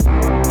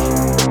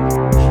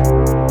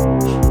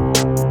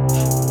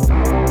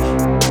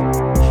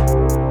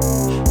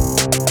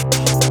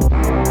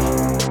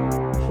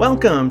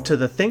Welcome to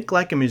the Think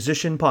Like a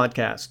Musician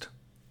podcast.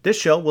 This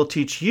show will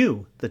teach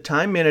you the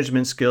time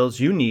management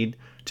skills you need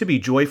to be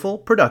joyful,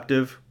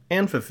 productive,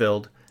 and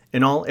fulfilled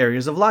in all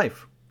areas of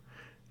life.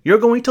 You're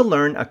going to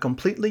learn a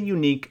completely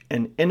unique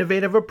and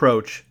innovative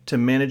approach to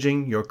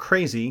managing your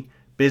crazy,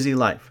 busy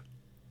life.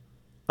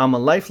 I'm a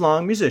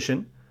lifelong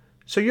musician,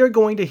 so you're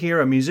going to hear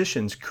a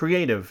musician's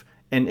creative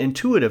and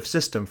intuitive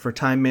system for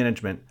time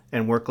management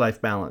and work-life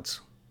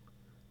balance.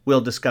 We'll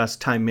discuss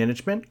time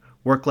management,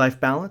 work-life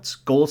balance,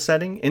 goal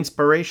setting,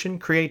 inspiration,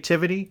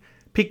 creativity,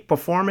 peak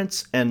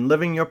performance, and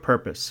living your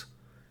purpose.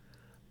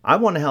 I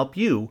want to help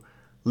you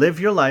live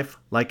your life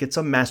like it's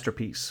a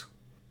masterpiece.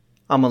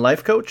 I'm a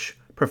life coach,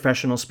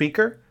 professional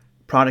speaker,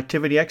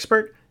 productivity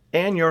expert,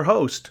 and your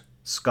host,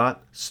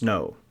 Scott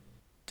Snow.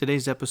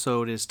 Today's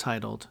episode is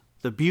titled,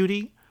 The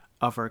Beauty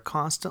of Our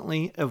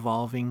Constantly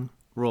Evolving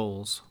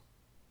Roles.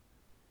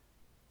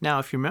 Now,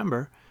 if you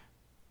remember,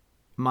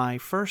 my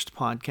first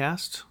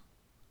podcast,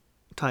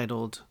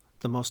 titled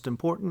The Most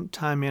Important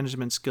Time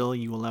Management Skill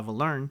You Will Ever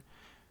Learn,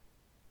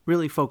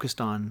 really focused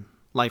on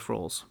life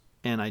roles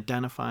and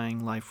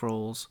identifying life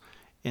roles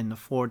in the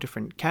 4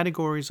 different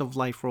categories of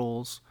life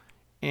roles,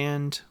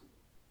 and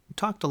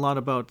talked a lot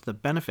about the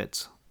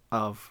benefits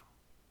of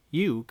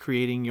you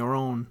creating your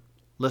own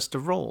list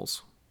of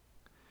roles.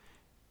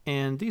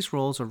 And these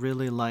roles are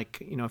really like,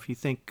 if you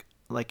think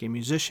like a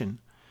musician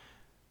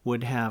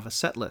would have a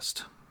set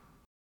list.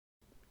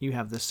 You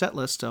have the set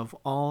list of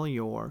all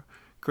your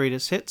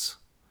greatest hits,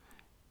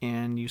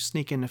 and you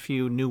sneak in a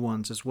few new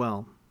ones as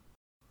well.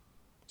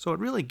 So it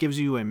really gives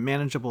you a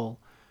manageable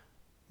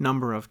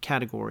number of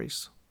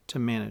categories to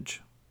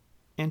manage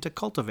and to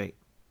cultivate.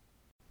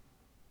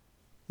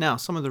 Now,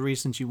 some of the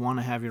reasons you want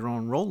to have your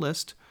own role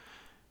list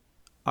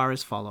are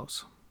as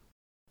follows.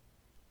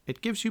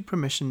 It gives you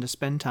permission to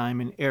spend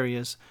time in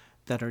areas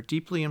that are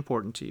deeply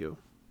important to you.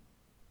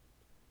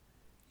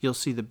 You'll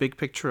see the big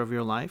picture of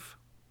your life.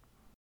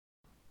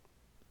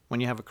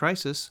 When you have a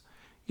crisis,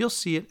 you'll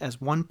see it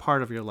as one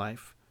part of your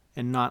life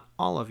and not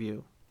all of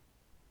you.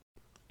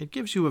 It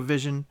gives you a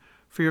vision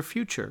for your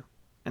future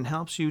and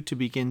helps you to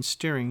begin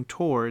steering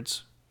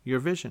towards your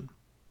vision.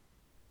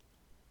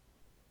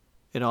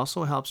 It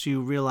also helps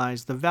you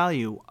realize the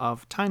value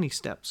of tiny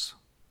steps.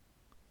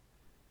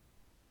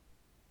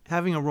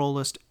 Having a role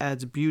list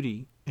adds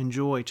beauty and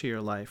joy to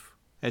your life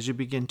as you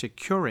begin to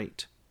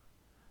curate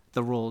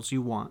the roles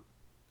you want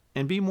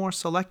and be more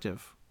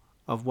selective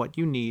of what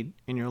you need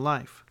in your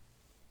life.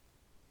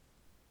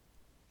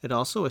 It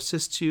also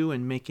assists you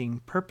in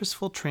making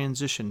purposeful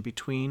transition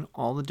between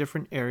all the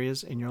different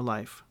areas in your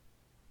life.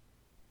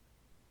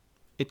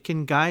 It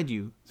can guide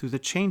you through the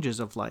changes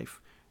of life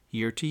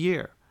year to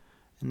year,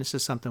 and this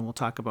is something we'll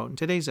talk about in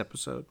today's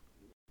episode.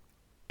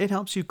 It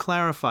helps you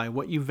clarify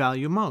what you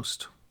value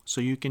most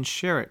so you can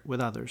share it with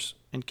others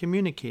and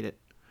communicate it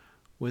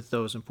with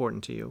those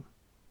important to you,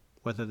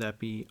 whether that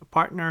be a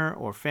partner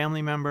or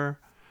family member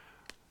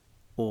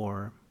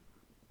or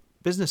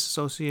business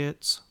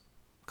associates,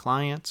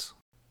 clients,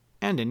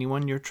 and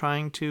anyone you're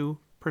trying to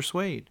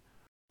persuade.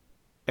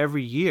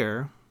 Every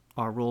year,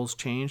 our roles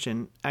change,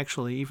 and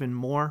actually even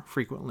more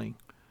frequently.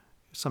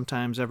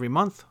 Sometimes every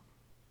month,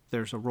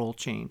 there's a role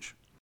change.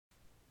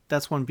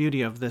 That's one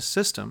beauty of this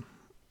system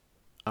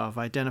of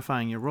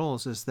identifying your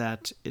roles, is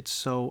that it's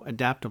so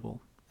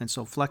adaptable and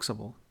so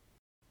flexible.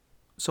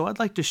 So I'd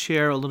like to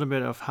share a little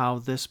bit of how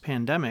this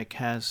pandemic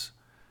has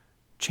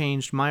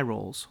changed my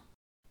roles.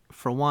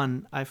 For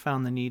one, I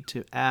found the need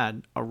to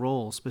add a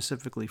role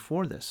specifically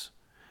for this,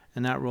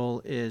 and that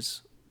role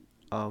is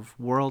of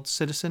world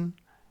citizen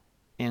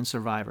and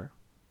survivor.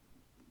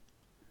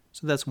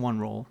 So that's one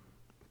role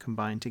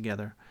combined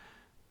together.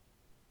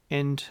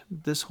 And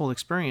this whole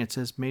experience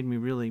has made me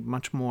really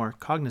much more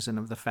cognizant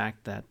of the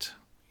fact that,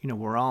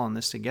 we're all in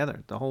this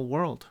together, the whole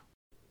world.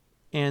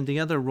 And the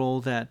other role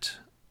that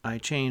I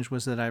changed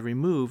was that I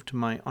removed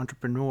my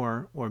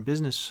entrepreneur or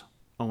business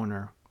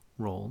owner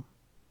role.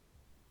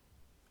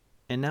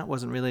 And that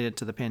wasn't related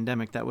to the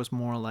pandemic. That was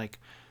more like,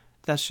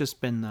 that's just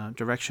been the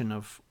direction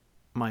of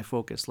my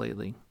focus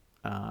lately.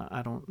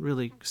 I don't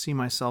really see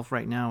myself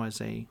right now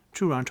as a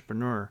true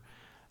entrepreneur.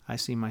 I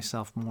see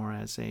myself more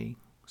as a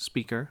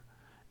speaker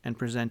and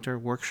presenter,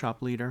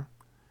 workshop leader,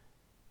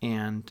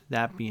 and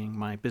that being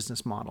my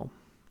business model.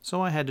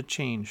 So I had to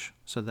change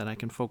so that I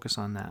can focus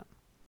on that.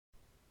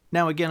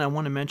 Now again, I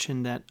want to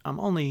mention that I'm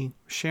only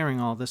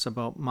sharing all this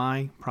about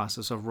my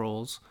process of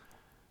roles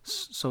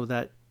so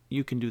that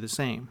you can do the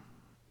same.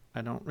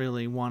 I don't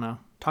really want to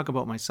talk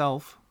about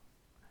myself.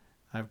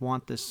 I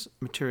want this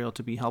material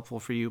to be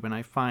helpful for you, but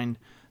I find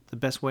the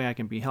best way I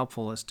can be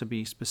helpful is to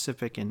be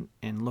specific and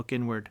look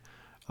inward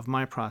of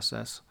my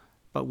process,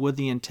 but with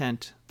the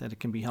intent that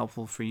it can be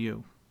helpful for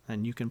you,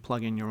 and you can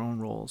plug in your own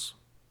roles.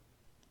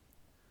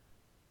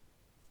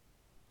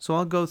 So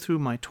I'll go through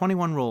my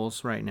 21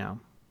 roles right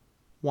now.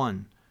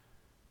 1.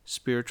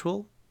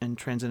 Spiritual and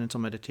transcendental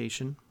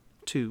meditation.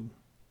 2.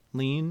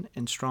 Lean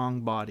and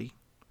strong body.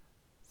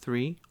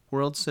 3.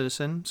 World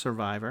citizen,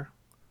 survivor.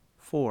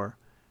 4.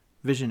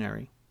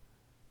 Visionary.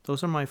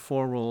 Those are my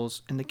 4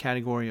 roles in the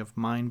category of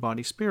mind,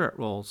 body, spirit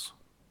roles.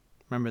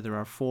 Remember, there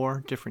are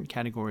 4 different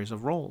categories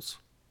of roles.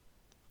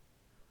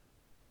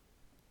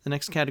 The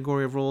next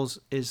category of roles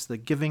is the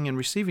giving and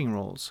receiving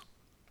roles.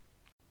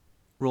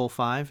 Role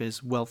 5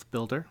 is wealth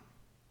builder.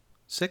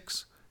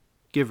 6,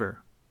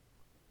 giver.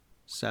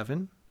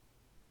 7,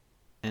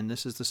 and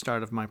this is the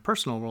start of my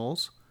personal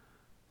roles,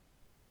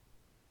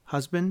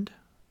 husband.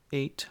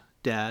 8,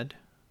 dad.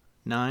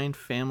 9,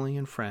 family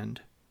and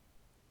friend.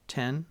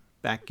 10,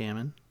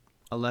 backgammon.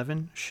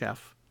 11,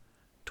 chef.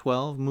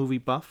 12, movie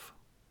buff.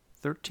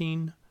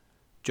 13,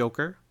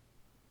 joker.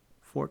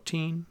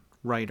 14,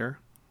 writer.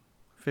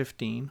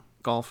 15,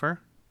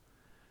 golfer.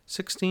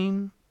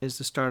 16 is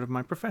the start of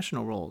my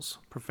professional roles,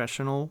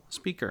 professional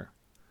speaker.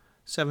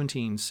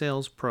 17,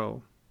 sales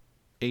pro.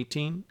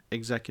 18,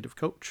 executive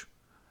coach.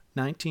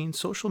 19,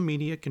 social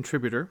media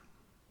contributor.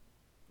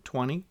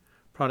 20,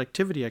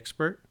 productivity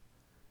expert.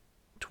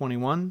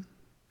 21,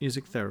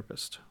 music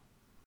therapist.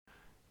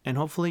 And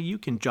hopefully you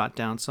can jot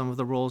down some of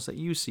the roles that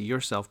you see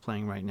yourself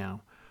playing right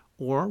now,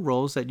 or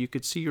roles that you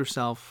could see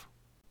yourself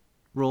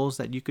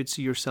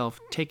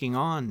taking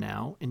on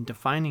now and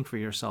defining for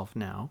yourself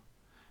now,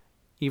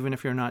 even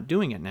if you're not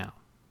doing it now.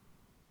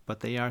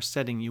 But they are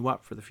setting you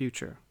up for the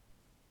future.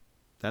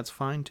 That's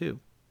fine too.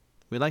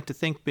 We like to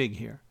think big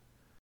here.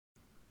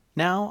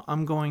 Now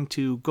I'm going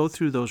to go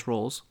through those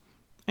roles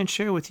and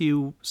share with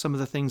you some of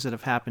the things that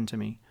have happened to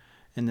me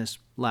in this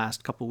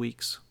last couple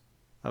weeks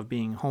of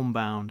being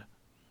homebound.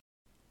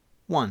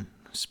 1.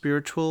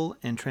 Spiritual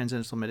and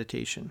transcendental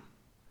meditation.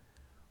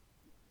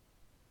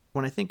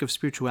 When I think of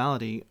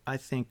spirituality, I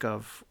think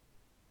of,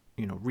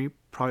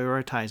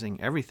 reprioritizing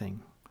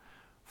everything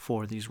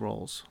for these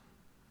roles.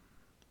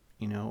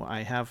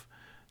 I have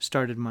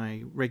started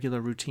my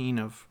regular routine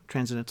of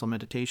transcendental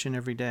meditation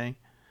every day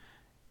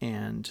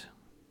and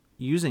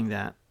using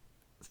that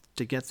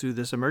to get through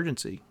this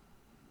emergency.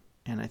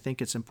 And I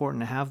think it's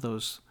important to have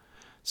those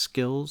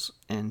skills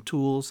and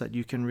tools that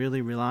you can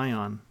really rely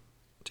on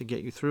to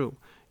get you through.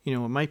 It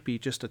might be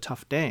just a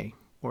tough day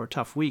or a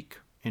tough week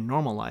in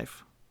normal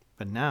life,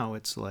 but now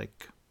it's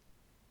like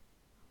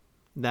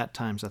that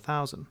times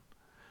 1,000.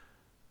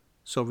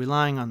 So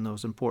relying on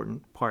those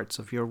important parts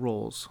of your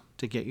roles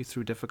to get you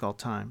through difficult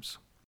times.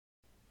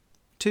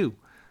 2,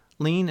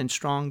 lean and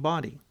strong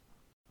body.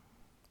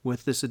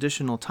 With this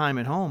additional time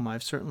at home,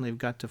 I've certainly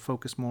got to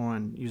focus more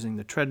on using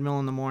the treadmill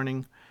in the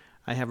morning.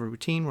 I have a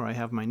routine where I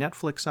have my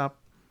Netflix up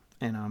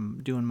and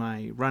I'm doing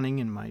my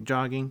running and my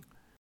jogging.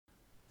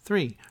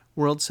 3,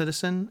 world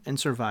citizen and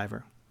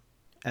survivor.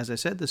 As I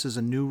said, this is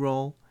a new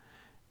role,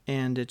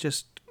 and it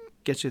just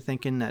gets you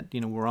thinking that,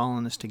 we're all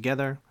in this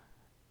together,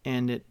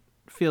 and it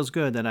feels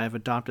good that I've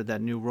adopted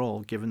that new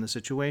role given the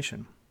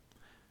situation.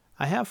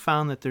 I have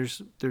found that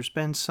there's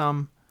been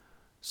some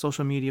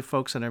social media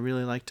folks that I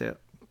really like to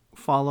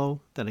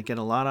follow, that I get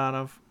a lot out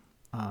of.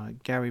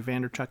 Gary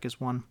Vaynerchuk is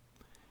one.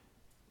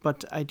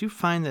 But I do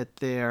find that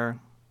they're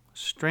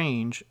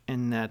strange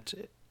in that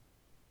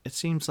it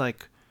seems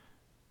like,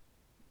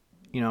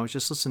 I was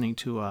just listening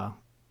to a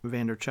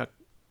Vaynerchuk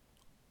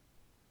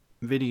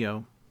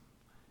video,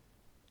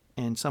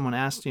 and someone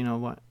asked, I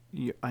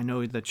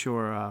know that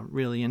you're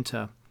really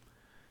into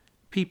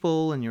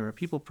people, and you're a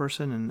people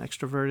person and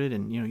extroverted,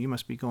 and you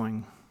must be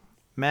going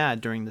mad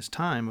during this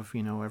time of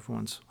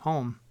everyone's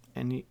home.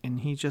 And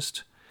he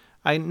just,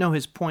 I know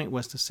his point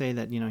was to say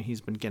that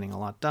he's been getting a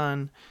lot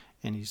done,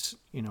 and he's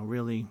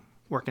really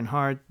working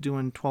hard,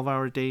 doing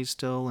 12-hour days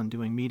still, and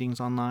doing meetings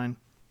online.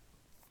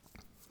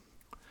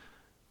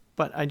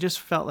 But I just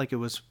felt like it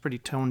was pretty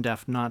tone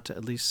deaf not to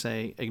at least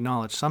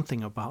acknowledge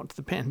something about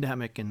the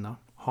pandemic and the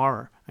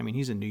horror. I mean,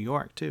 he's in New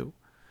York too.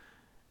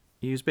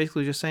 He was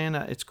basically just saying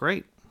it's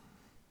great.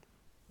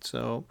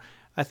 So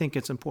I think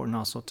it's important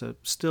also to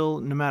still,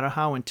 no matter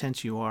how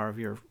intense you are of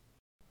your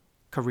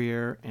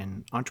career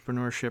and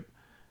entrepreneurship,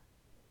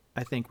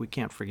 I think we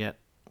can't forget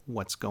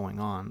what's going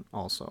on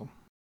also.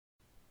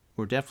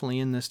 We're definitely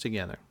in this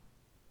together.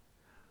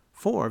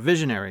 4,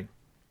 visionary.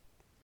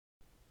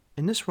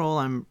 In this role,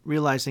 I'm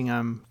realizing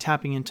I'm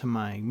tapping into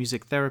my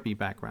music therapy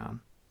background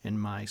and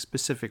my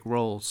specific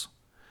roles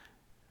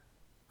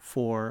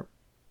for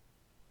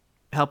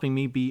helping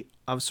me be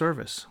of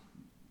service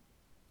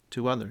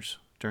to others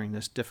during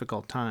this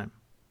difficult time.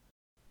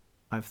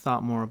 I've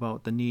thought more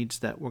about the needs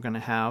that we're going to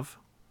have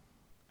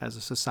as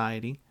a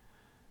society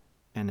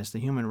and as the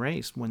human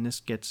race when this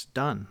gets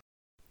done.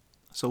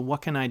 So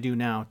what can I do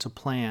now to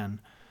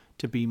plan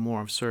to be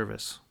more of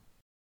service?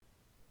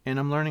 And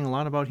I'm learning a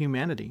lot about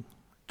humanity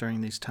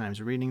during these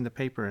times, reading the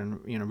paper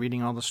and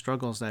reading all the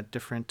struggles that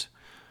different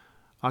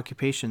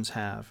occupations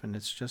have, and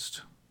it's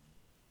just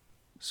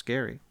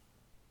scary.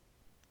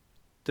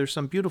 There's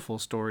some beautiful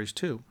stories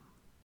too.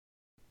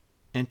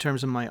 In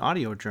terms of my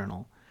audio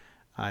journal,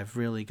 I've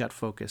really got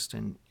focused,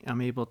 and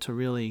I'm able to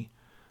really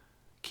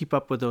keep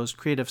up with those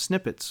creative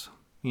snippets.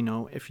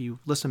 If you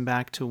listen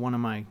back to one of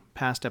my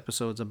past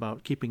episodes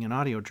about keeping an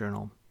audio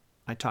journal,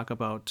 I talk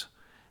about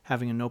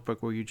having a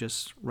notebook where you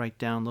just write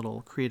down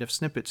little creative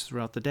snippets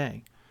throughout the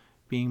day,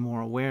 being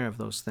more aware of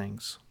those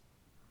things.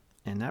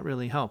 And that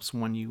really helps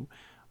when you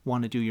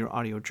want to do your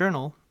audio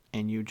journal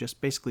and you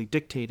just basically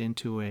dictate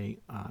into a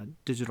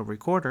digital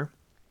recorder.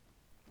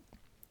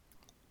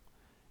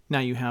 Now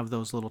you have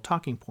those little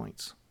talking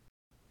points.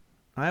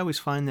 I always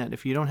find that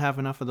if you don't have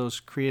enough of those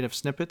creative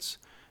snippets,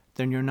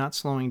 then you're not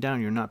slowing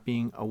down. You're not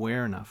being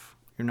aware enough.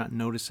 You're not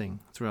noticing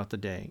throughout the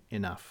day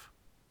enough.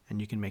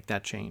 And you can make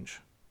that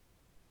change.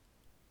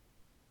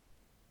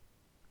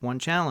 One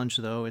challenge,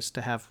 though, is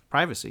to have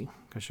privacy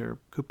because you're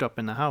cooped up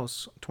in the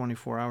house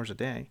 24 hours a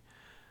day.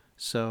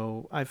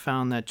 So I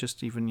found that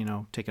just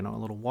even, taking a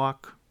little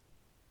walk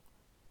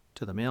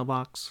to the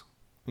mailbox,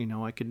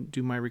 I could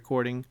do my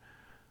recording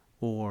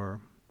or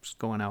just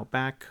going out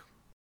back.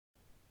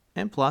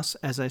 And plus,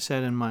 as I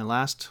said in my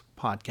last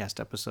podcast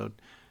episode,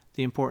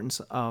 the importance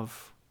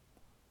of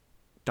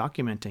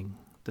documenting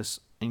this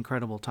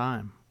incredible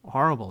time,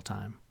 horrible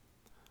time,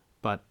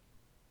 but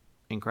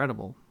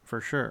incredible for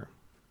sure,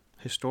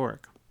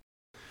 historic.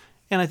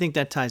 And I think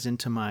that ties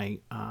into my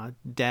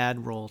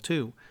dad role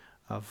too,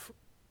 of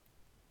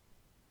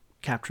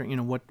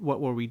capturing, what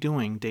were we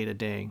doing day to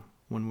day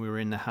when we were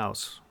in the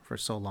house for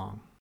so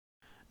long.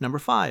 Number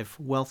 5,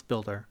 wealth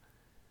builder.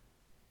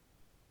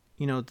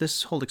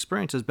 This whole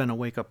experience has been a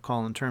wake-up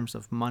call in terms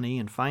of money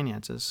and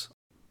finances.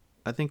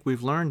 I think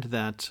we've learned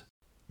that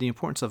the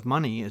importance of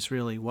money is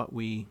really what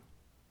we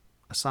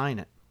assign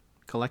it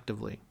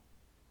collectively.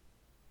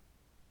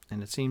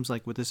 And it seems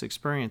like with this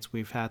experience,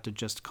 we've had to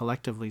just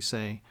collectively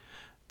say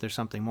there's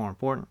something more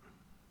important.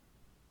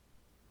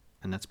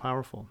 And that's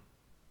powerful.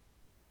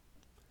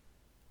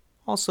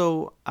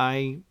 Also,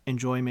 I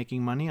enjoy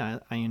making money. I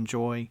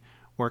enjoy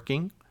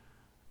working.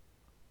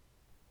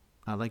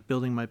 I like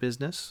building my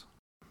business.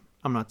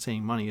 I'm not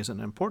saying money isn't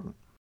important.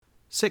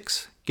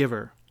 6,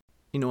 giver.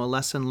 A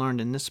lesson learned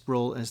in this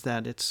role is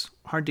that it's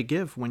hard to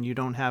give when you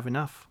don't have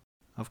enough.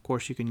 Of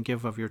course, you can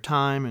give of your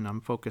time, and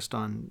I'm focused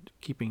on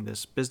keeping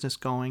this business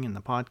going and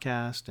the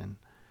podcast and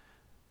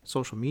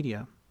social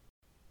media,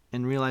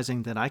 and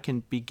realizing that I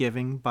can be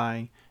giving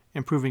by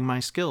improving my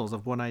skills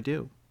of what I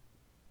do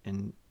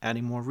and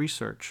adding more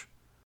research.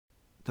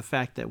 The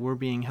fact that we're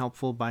being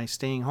helpful by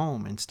staying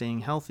home and staying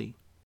healthy.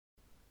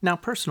 Now,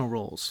 personal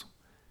roles.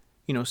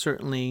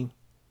 Certainly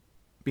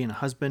being a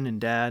husband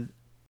and dad,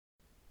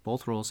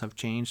 both roles have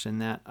changed in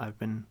that I've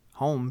been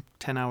home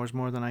 10 hours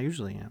more than I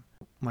usually am.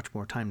 Much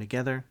more time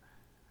together.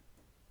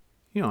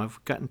 I've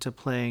gotten to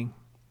play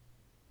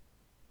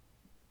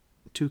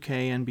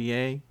 2K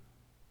NBA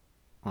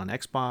on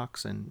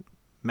Xbox and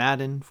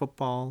Madden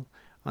football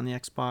on the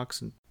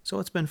Xbox. And so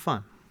it's been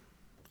fun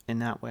in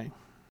that way.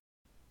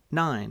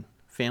 9,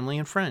 family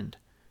and friend.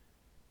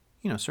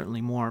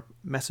 Certainly more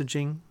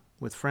messaging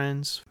with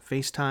friends,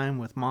 FaceTime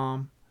with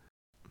mom,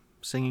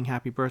 singing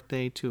happy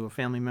birthday to a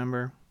family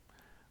member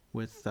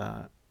with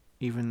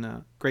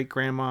even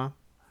great-grandma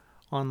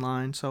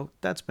online, so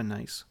that's been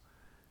nice.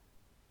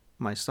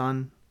 My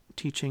son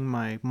teaching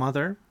my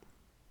mother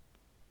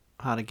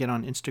how to get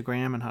on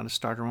Instagram and how to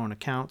start her own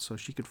account so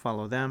she could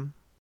follow them.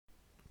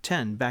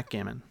 10,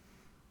 backgammon.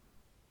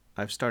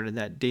 I've started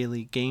that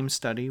daily game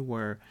study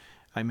where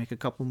I make a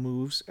couple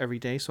moves every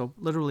day, so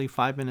literally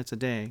 5 minutes a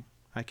day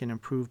I can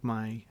improve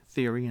my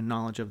theory and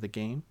knowledge of the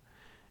game.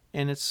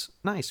 And it's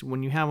nice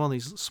when you have all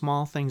these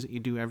small things that you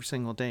do every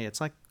single day.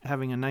 It's like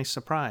having a nice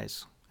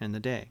surprise in the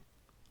day.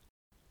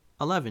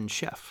 11,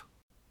 chef.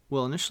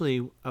 Well,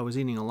 initially I was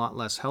eating a lot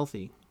less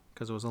healthy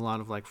because it was a lot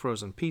of like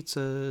frozen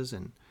pizzas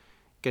and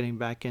getting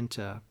back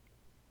into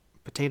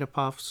potato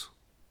puffs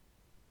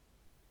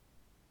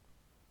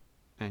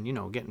and,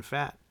 getting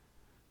fat.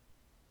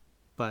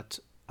 But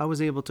I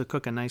was able to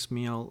cook a nice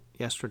meal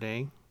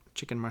yesterday,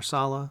 chicken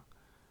marsala,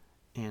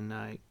 and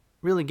I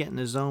really get in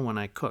the zone when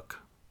I cook.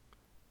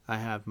 I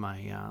have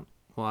my,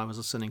 I was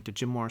listening to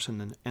Jim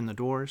Morrison and the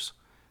Doors.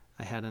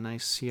 I had a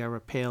nice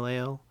Sierra Pale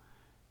Ale,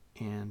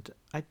 and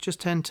I just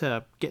tend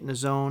to get in the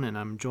zone, and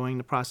I'm enjoying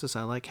the process.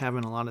 I like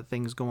having a lot of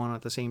things going on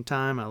at the same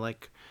time.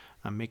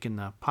 I'm making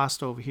the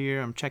pasta over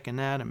here. I'm checking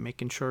that. I'm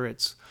making sure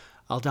it's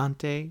al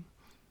dente,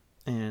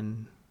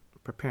 and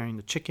preparing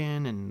the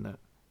chicken, and the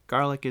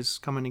garlic is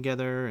coming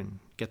together, and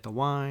get the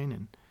wine,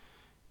 and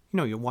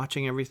you're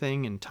watching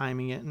everything and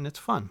timing it, and it's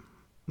fun.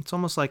 It's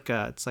almost like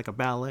it's like a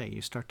ballet.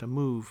 You start to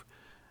move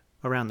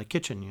around the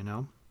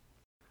kitchen,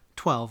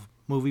 12,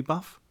 movie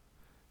buff.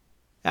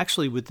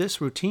 Actually, with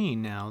this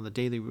routine now, the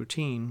daily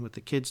routine with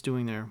the kids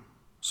doing their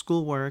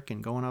schoolwork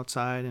and going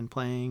outside and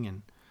playing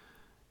and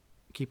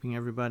keeping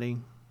everybody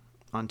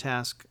on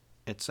task,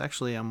 it's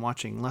actually I'm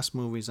watching less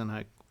movies than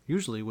I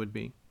usually would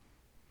be.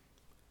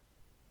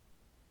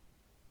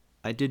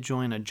 I did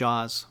join a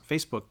Jaws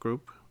Facebook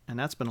group, and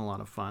that's been a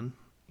lot of fun.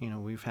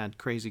 We've had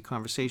crazy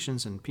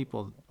conversations, and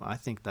people, I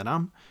think that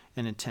I'm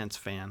an intense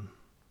fan,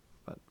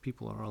 but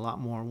people are a lot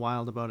more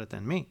wild about it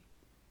than me.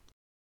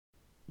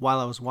 While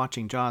I was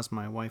watching Jaws,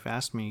 my wife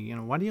asked me,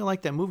 why do you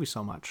like that movie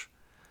so much?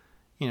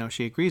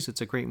 She agrees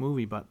it's a great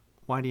movie, but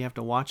why do you have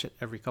to watch it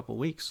every couple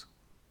weeks?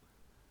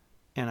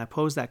 And I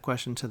posed that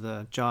question to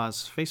the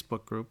Jaws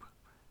Facebook group,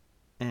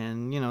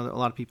 and, a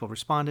lot of people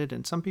responded,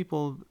 and some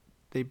people,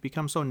 they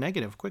become so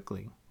negative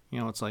quickly.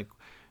 It's like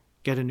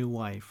get a new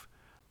wife.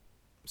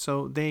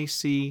 So they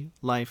see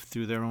life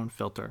through their own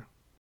filter.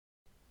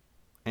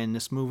 And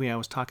this movie I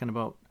was talking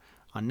about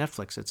on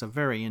Netflix, it's a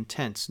very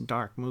intense,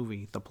 dark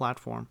movie, The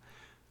Platform.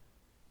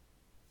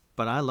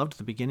 But I loved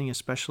the beginning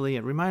especially.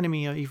 It reminded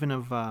me even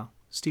of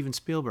Steven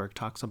Spielberg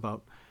talks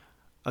about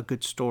a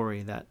good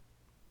story that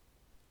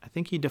I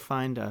think he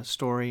defined a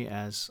story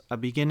as a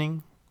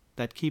beginning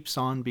that keeps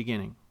on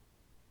beginning.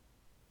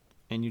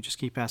 And you just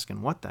keep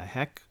asking, what the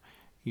heck?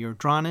 You're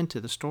drawn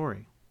into the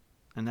story.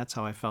 And that's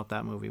how I felt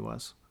that movie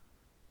was.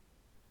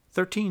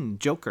 13,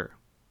 Joker.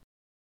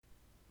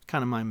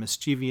 Kind of my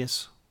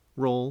mischievous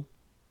role.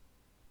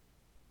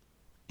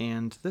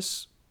 And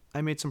this,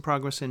 I made some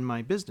progress in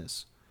my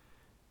business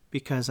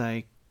because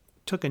I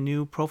took a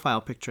new profile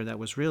picture that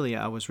was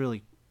I was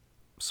really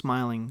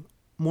smiling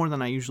more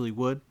than I usually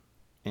would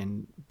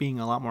and being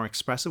a lot more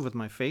expressive with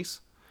my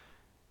face.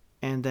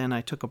 And then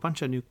I took a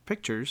bunch of new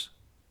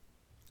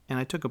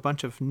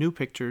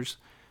pictures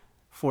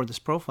for this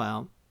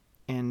profile,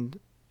 and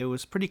it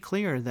was pretty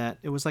clear that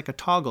it was like a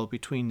toggle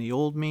between the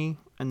old me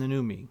and the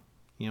new me.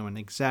 An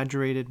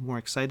exaggerated, more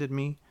excited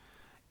me,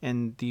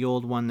 and the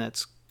old one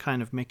that's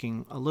kind of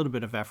making a little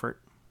bit of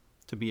effort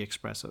to be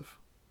expressive.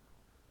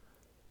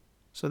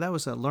 So that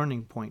was a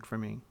learning point for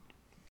me.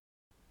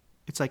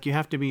 It's like you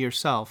have to be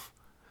yourself,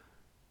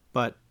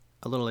 but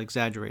a little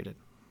exaggerated.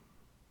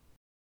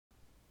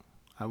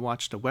 I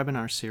watched a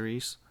webinar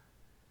series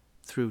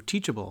through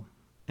Teachable,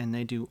 and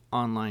they do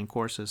online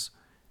courses.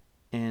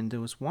 And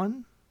there was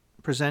one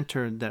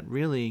presenter that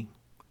really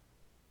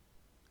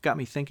got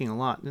me thinking a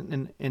lot,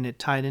 and it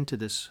tied into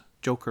this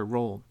Joker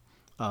role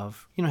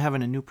of,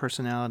 having a new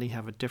personality,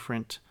 having a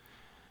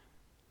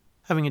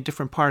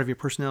different part of your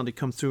personality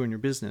come through in your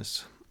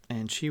business.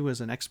 And she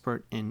was an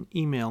expert in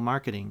email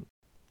marketing,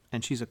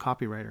 and she's a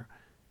copywriter.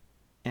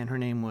 And her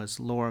name was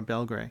Laura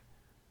Belgray.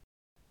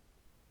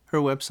 Her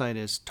website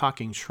is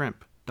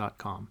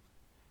talkingshrimp.com.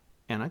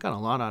 And I got a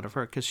lot out of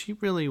her because she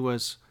really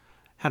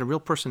had a real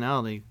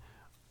personality,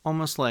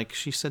 almost like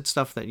she said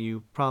stuff that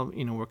you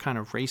probably, were kind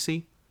of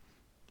racy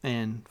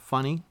and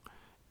funny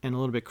and a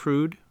little bit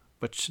crude,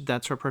 but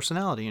that's her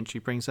personality, and she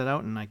brings that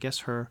out, and I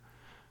guess her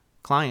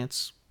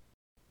clients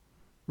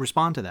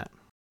respond to that.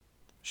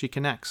 She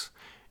connects.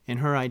 And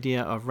her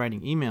idea of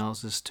writing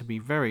emails is to be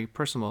very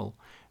personable,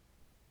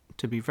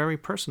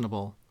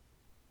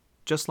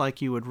 just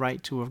like you would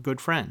write to a good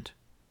friend.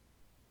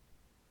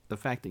 The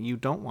fact that you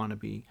don't want to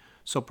be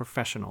so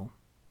professional.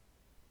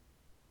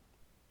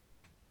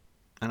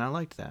 And I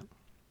liked that.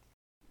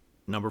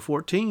 Number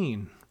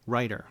 14,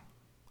 writer.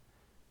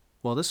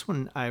 Well, this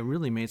one, I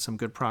really made some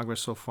good progress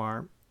so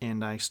far,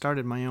 and I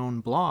started my own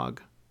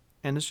blog,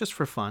 and it's just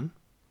for fun.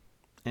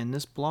 And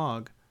this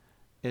blog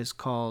is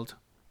called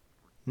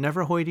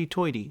Never Hoity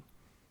Toity.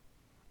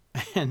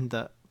 And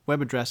the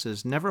web address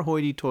is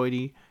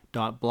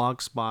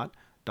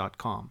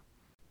neverhoitytoity.blogspot.com.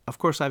 Of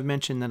course, I've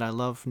mentioned that I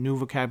love new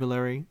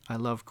vocabulary. I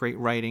love great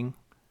writing.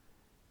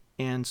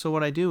 And so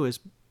what I do is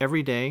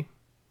every day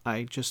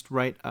I just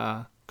write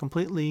a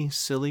completely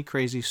silly,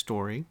 crazy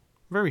story,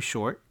 very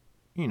short,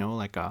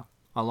 like a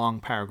long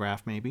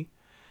paragraph maybe.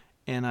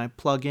 And I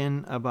plug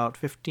in about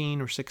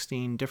 15 or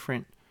 16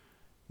 different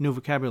new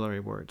vocabulary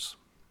words,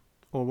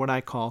 or what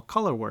I call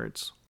color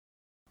words.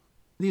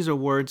 These are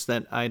words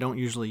that I don't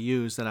usually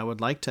use that I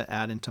would like to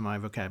add into my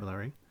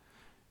vocabulary.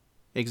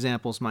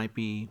 Examples might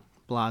be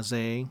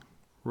blasé,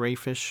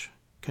 rayfish,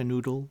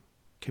 canoodle,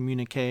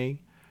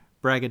 communique,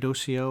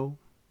 braggadocio,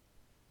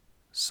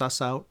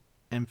 suss out,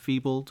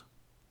 enfeebled,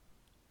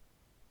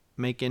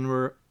 make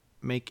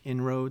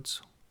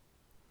inroads,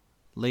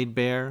 laid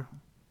bare,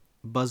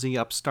 buzzy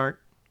upstart.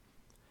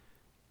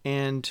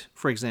 And,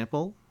 for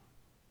example,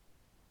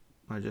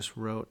 I just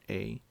wrote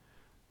a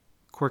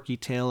quirky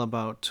tale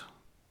about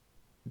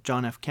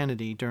John F.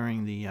 Kennedy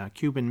during the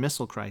Cuban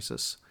Missile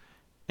Crisis.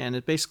 And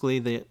it basically,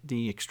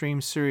 the extreme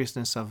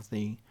seriousness of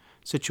the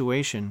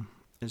situation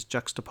is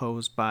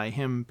juxtaposed by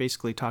him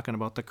basically talking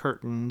about the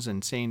curtains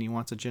and saying he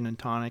wants a gin and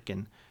tonic,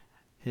 and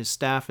his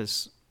staff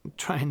is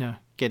trying to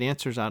get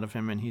answers out of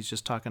him, and he's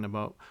just talking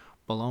about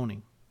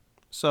baloney.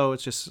 So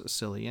it's just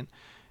silly. And,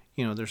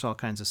 there's all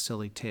kinds of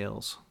silly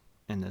tales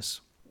in this.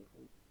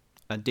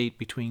 A date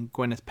between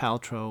Gwyneth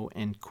Paltrow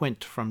and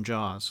Quint from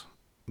Jaws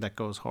that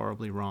goes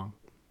horribly wrong.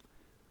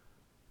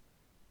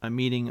 A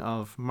meeting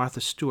of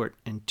Martha Stewart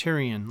and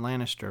Tyrion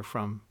Lannister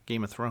from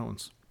Game of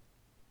Thrones.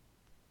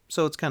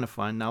 So it's kind of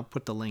fun. I'll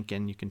put the link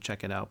in. You can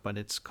check it out. But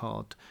it's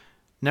called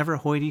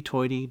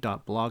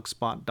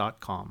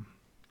neverhoitytoity.blogspot.com.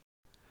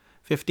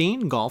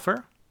 15,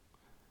 golfer.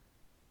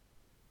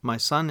 My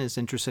son is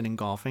interested in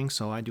golfing,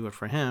 so I do it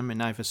for him.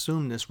 And I've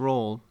assumed this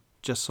role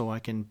just so I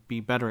can be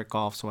better at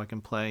golf, so I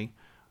can play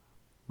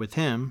with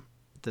him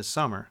this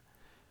summer.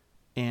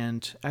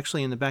 And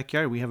actually in the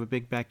backyard, we have a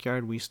big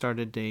backyard. We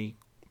started a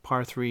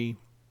par 3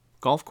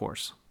 golf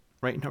course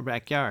right in our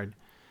backyard.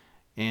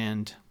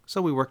 And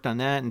so we worked on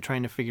that and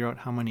trying to figure out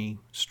how many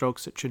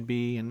strokes it should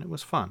be, and it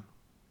was fun.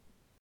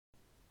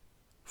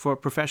 For a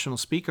professional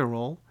speaker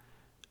role,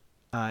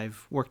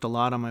 I've worked a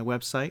lot on my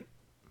website,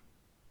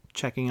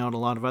 checking out a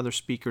lot of other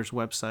speakers'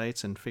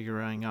 websites and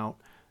figuring out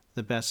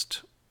the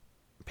best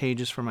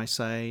pages for my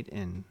site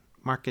and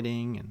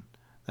marketing and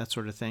that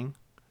sort of thing.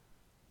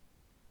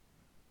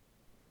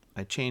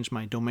 I changed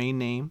my domain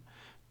name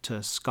to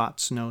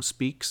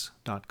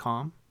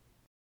scottsnowspeaks.com.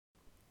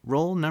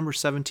 Role number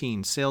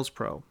 17, Sales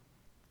Pro.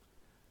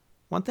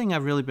 One thing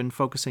I've really been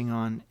focusing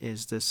on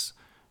is this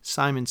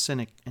Simon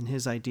Sinek and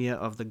his idea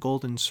of the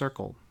golden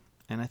circle.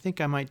 And I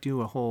think I might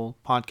do a whole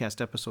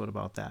podcast episode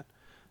about that.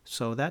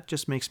 So that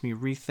just makes me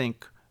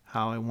rethink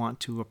how I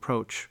want to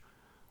approach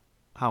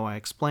how I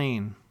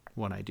explain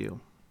what I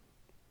do.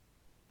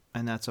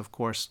 And that's, of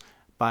course,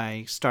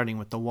 by starting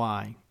with the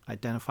why,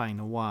 identifying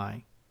the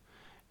why.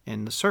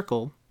 And the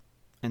circle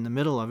in the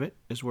middle of it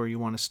is where you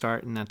want to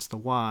start, and that's the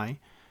why.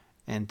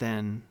 And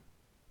then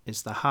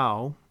is the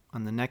how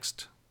on the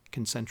next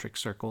concentric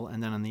circle,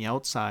 and then on the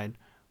outside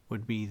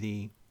would be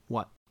the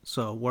what.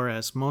 So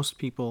whereas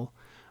most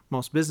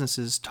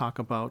businesses talk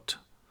about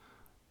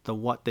the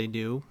what they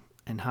do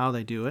and how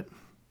they do it,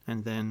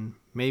 and then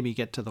maybe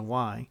get to the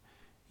why,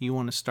 you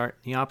want to start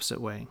the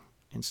opposite way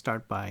and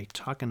start by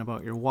talking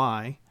about your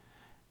why,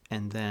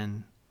 and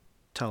then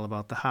tell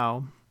about the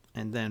how,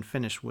 and then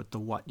finish with the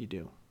what you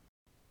do.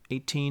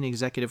 18,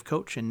 executive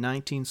coach, and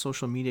 19,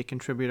 social media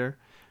contributor.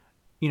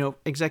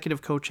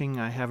 Executive coaching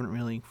I haven't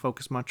really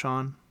focused much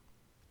on.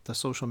 The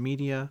social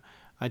media,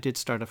 I did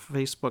start a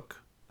Facebook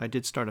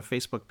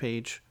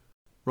page.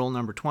 Role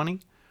number 20,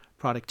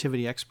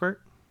 productivity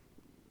expert.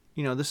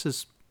 This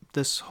is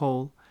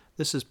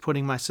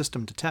putting my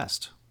system to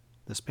test,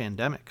 this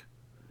pandemic,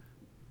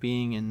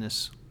 being in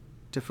this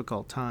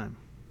difficult time.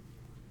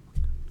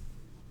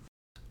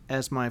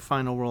 As my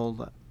final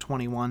role,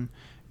 21,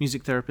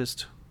 music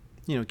therapist,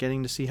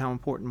 getting to see how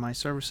important my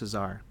services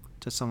are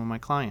to some of my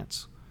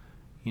clients.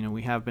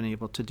 We have been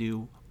able to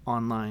do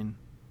online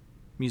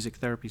music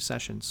therapy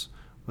sessions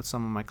with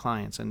some of my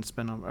clients, and it's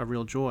been a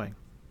real joy.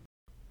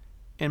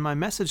 And my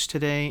message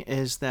today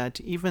is that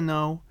even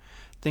though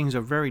things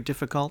are very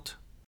difficult,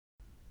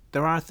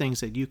 there are things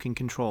that you can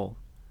control.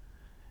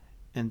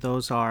 And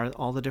those are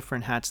all the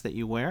different hats that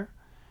you wear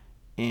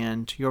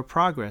and your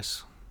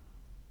progress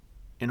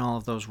in all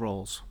of those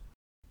roles.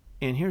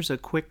 And here's a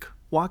quick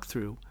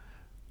walkthrough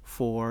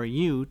for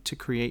you to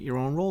create your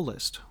own role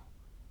list.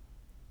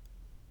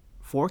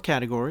 4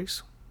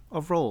 categories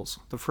of roles.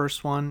 The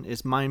first one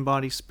is mind,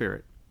 body,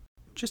 spirit.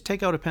 Just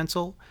take out a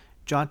pencil,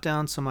 jot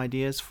down some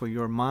ideas for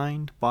your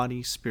mind,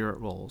 body, spirit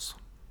roles.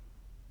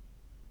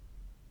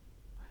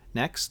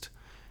 Next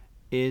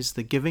is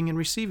the giving and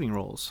receiving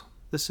roles.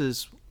 This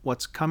is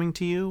what's coming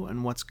to you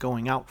and what's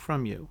going out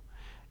from you.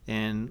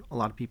 And a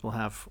lot of people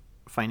have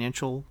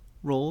financial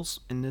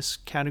roles in this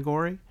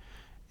category,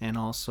 and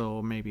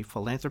also maybe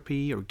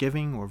philanthropy or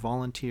giving or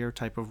volunteer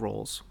type of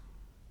roles.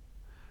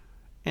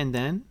 And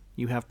then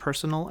you have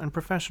personal and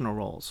professional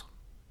roles.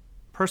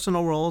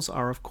 Personal roles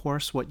are, of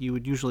course, what you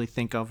would usually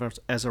think of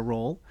as a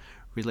role,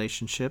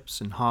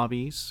 relationships and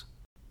hobbies.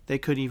 They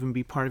could even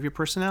be part of your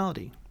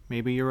personality.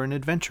 Maybe you're an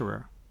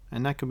adventurer,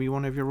 and that could be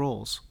one of your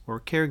roles, or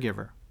a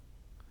caregiver.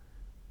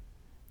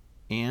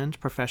 And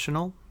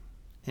professional,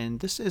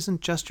 and this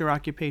isn't just your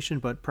occupation,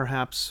 but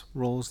perhaps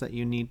roles that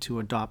you need to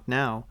adopt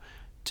now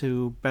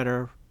to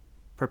better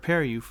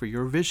prepare you for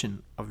your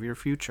vision of your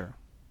future.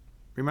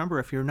 Remember,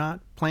 if you're not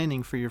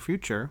planning for your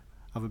future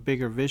of a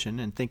bigger vision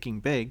and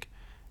thinking big,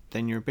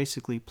 then you're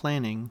basically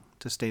planning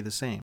to stay the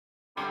same.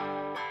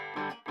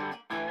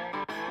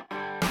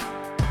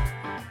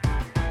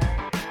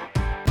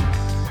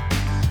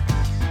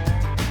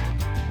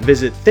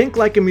 Visit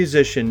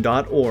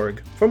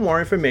thinklikeamusician.org for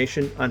more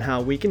information on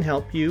how we can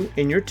help you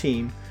and your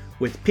team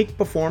with peak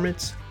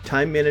performance,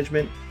 time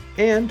management,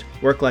 and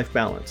work-life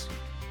balance.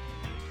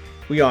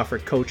 We offer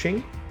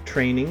coaching,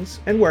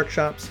 trainings, and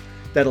workshops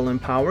that'll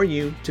empower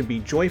you to be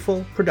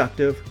joyful,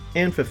 productive,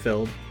 and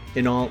fulfilled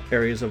in all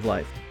areas of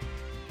life.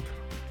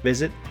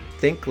 Visit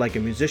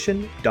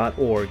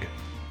thinklikeamusician.org.